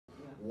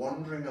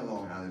wandering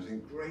along alleys in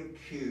great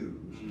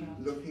queues,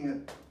 looking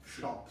at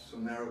shops,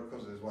 and there, of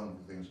course, there's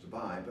wonderful things to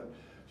buy,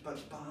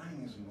 but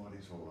buying isn't what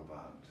it's all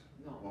about.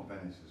 No. What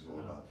Venice is all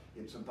about.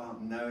 It's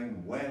about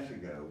knowing where to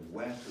go,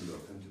 where to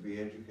look, and to be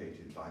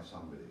educated by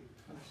somebody,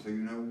 so you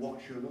know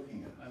what you're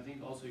looking at. I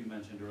think also you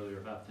mentioned earlier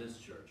about this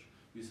church.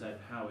 You said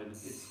how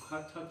it's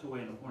tucked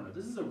away in a corner.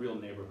 This is a real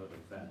neighborhood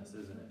of Venice,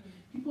 isn't it?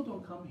 People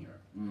don't come here,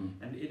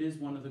 and it is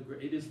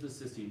it is the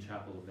Sistine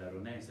Chapel of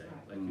Veronese.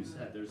 Like you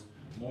said, there's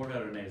more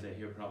Veronese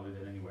here probably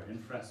than anywhere, in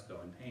fresco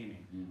and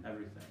painting,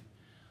 everything.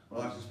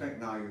 Well, I suspect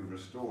now you've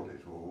restored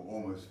it, or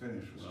almost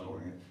finished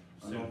restoring it,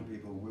 a lot of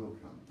people will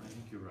come. I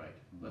think you're right.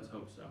 Let's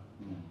hope so.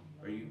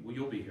 Are you? Well,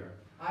 you'll be here.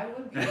 I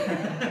will be here,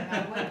 and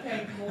I will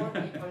take more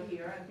people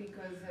here,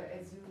 because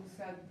as you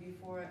said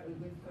before,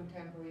 with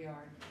contemporary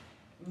art,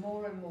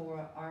 more and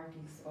more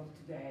artists of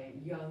today,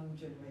 young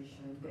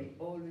generation, they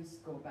always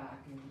go back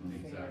and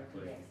refer to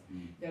this.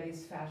 There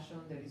is fashion,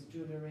 there is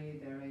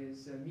jewelry, there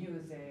is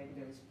music,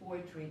 there is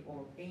poetry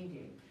or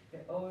painting.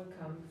 They all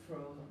come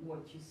from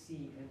what you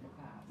see in the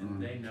past.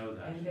 And they know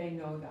that. And they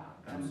know that.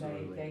 Absolutely.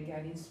 And they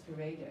get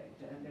inspired,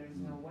 and there is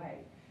no way.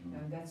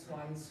 And that's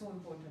why it's so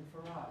important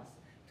for us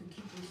to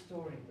keep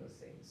restoring those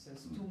things,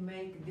 to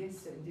make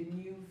this the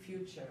new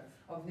future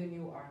of the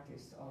new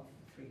artists of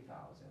 3000.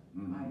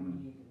 I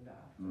believe in that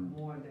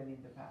more than in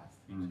the past.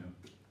 Me too.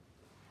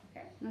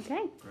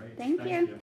 Okay. Great. Thank you.